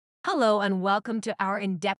Hello and welcome to our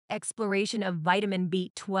in-depth exploration of vitamin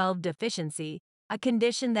B12 deficiency, a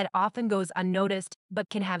condition that often goes unnoticed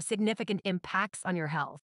but can have significant impacts on your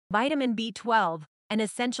health. Vitamin B12, an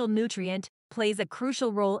essential nutrient, plays a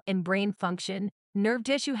crucial role in brain function, nerve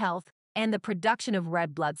tissue health, and the production of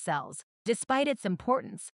red blood cells. Despite its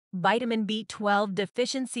importance, vitamin B12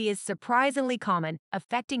 deficiency is surprisingly common,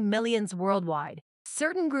 affecting millions worldwide.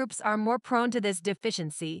 Certain groups are more prone to this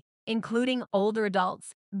deficiency, including older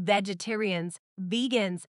adults, vegetarians,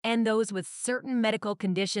 vegans, and those with certain medical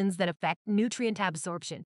conditions that affect nutrient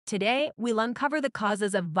absorption. Today, we'll uncover the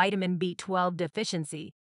causes of vitamin B12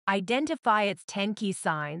 deficiency, identify its 10 key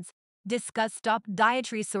signs, discuss top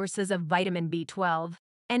dietary sources of vitamin B12,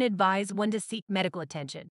 and advise when to seek medical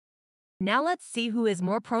attention. Now let's see who is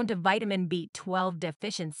more prone to vitamin B12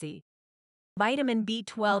 deficiency. Vitamin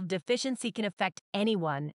B12 deficiency can affect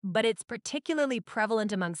anyone, but it's particularly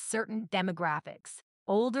prevalent among certain demographics.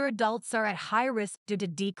 Older adults are at high risk due to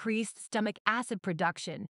decreased stomach acid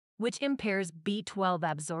production, which impairs B12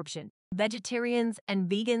 absorption. Vegetarians and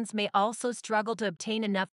vegans may also struggle to obtain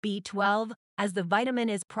enough B12, as the vitamin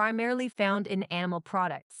is primarily found in animal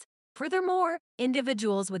products. Furthermore,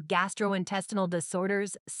 individuals with gastrointestinal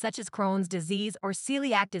disorders such as Crohn's disease or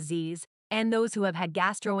celiac disease and those who have had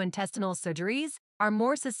gastrointestinal surgeries are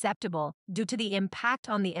more susceptible due to the impact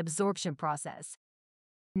on the absorption process.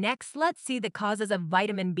 Next, let's see the causes of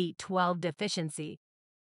vitamin B12 deficiency.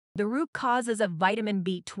 The root causes of vitamin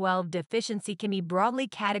B12 deficiency can be broadly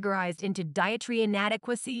categorized into dietary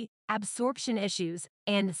inadequacy, absorption issues,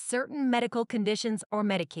 and certain medical conditions or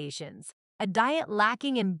medications. A diet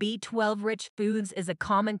lacking in B12-rich foods is a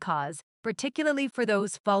common cause, particularly for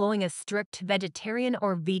those following a strict vegetarian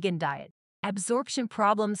or vegan diet. Absorption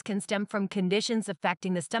problems can stem from conditions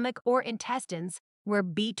affecting the stomach or intestines where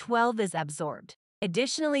B12 is absorbed.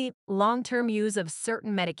 Additionally, long-term use of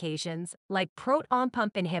certain medications, like proton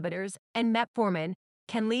pump inhibitors and metformin,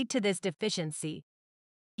 can lead to this deficiency.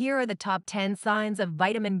 Here are the top 10 signs of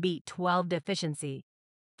vitamin B12 deficiency.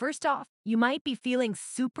 First off, you might be feeling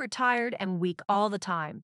super tired and weak all the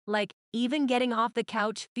time. Like, even getting off the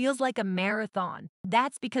couch feels like a marathon.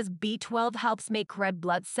 That's because B12 helps make red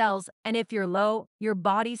blood cells, and if you're low, your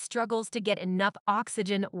body struggles to get enough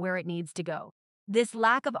oxygen where it needs to go. This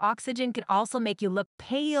lack of oxygen can also make you look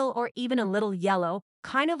pale or even a little yellow,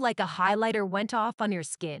 kind of like a highlighter went off on your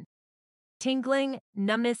skin. Tingling,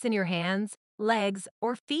 numbness in your hands, legs,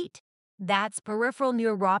 or feet? That's peripheral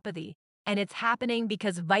neuropathy, and it's happening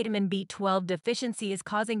because vitamin B12 deficiency is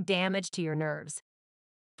causing damage to your nerves.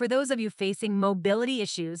 For those of you facing mobility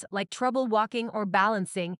issues like trouble walking or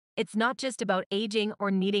balancing, it's not just about aging or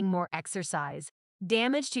needing more exercise.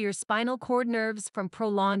 Damage to your spinal cord nerves from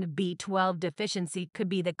prolonged B12 deficiency could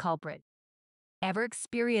be the culprit. Ever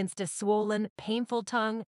experienced a swollen, painful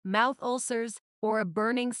tongue, mouth ulcers, or a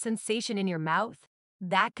burning sensation in your mouth?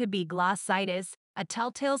 That could be glossitis, a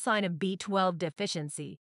telltale sign of B12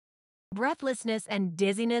 deficiency. Breathlessness and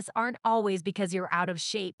dizziness aren't always because you're out of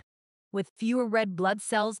shape. With fewer red blood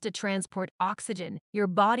cells to transport oxygen, your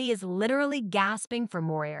body is literally gasping for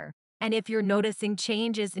more air. And if you're noticing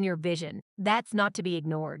changes in your vision, that's not to be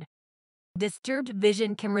ignored. Disturbed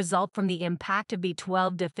vision can result from the impact of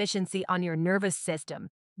B12 deficiency on your nervous system,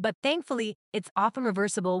 but thankfully, it's often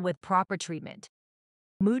reversible with proper treatment.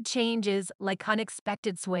 Mood changes, like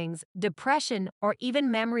unexpected swings, depression, or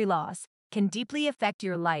even memory loss, can deeply affect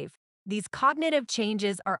your life. These cognitive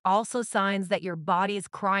changes are also signs that your body is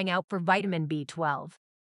crying out for vitamin B12.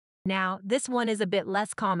 Now, this one is a bit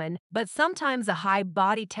less common, but sometimes a high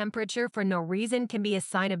body temperature for no reason can be a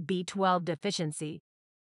sign of B12 deficiency.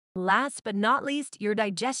 Last but not least, your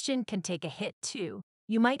digestion can take a hit too.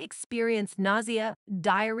 You might experience nausea,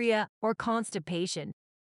 diarrhea, or constipation.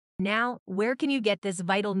 Now, where can you get this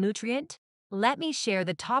vital nutrient? Let me share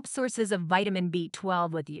the top sources of vitamin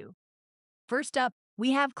B12 with you. First up,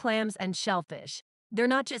 we have clams and shellfish. They're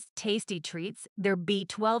not just tasty treats, they're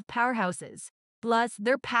B12 powerhouses. Plus,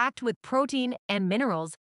 they're packed with protein and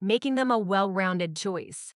minerals, making them a well-rounded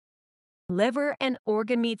choice. Liver and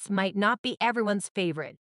organ meats might not be everyone's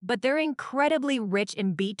favorite, but they're incredibly rich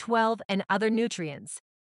in B12 and other nutrients.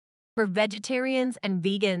 For vegetarians and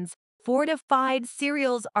vegans, fortified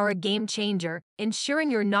cereals are a game changer, ensuring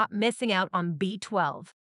you're not missing out on B12.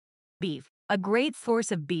 Beef, a great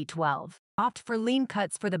source of B12. Opt for lean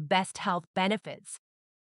cuts for the best health benefits.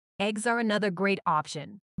 Eggs are another great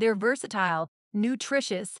option. They're versatile,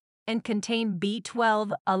 nutritious, and contain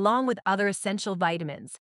B12 along with other essential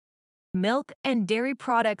vitamins. Milk and dairy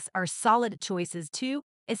products are solid choices too,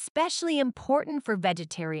 especially important for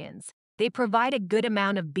vegetarians. They provide a good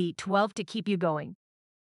amount of B12 to keep you going.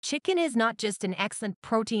 Chicken is not just an excellent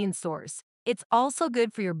protein source, it's also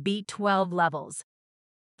good for your B12 levels.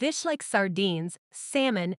 Fish like sardines,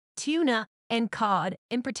 salmon, tuna, and cod,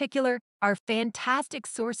 in particular, are fantastic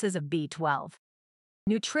sources of B12.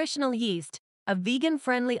 Nutritional yeast, a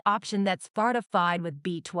vegan-friendly option that's fortified with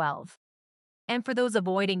B12. And for those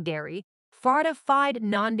avoiding dairy, fortified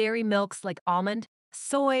non-dairy milks like almond,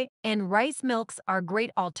 soy, and rice milks are great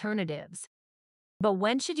alternatives. But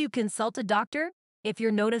when should you consult a doctor? If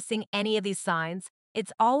you're noticing any of these signs,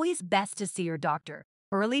 it's always best to see your doctor.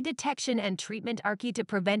 Early detection and treatment are key to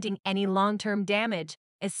preventing any long-term damage,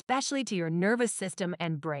 especially to your nervous system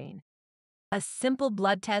and brain. A simple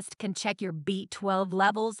blood test can check your B12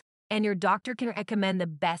 levels, and your doctor can recommend the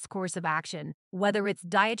best course of action, whether it's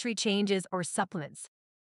dietary changes or supplements.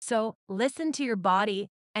 So, listen to your body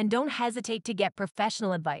and don't hesitate to get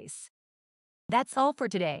professional advice. That's all for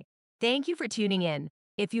today. Thank you for tuning in.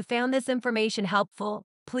 If you found this information helpful,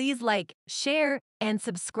 please like, share, and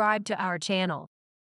subscribe to our channel.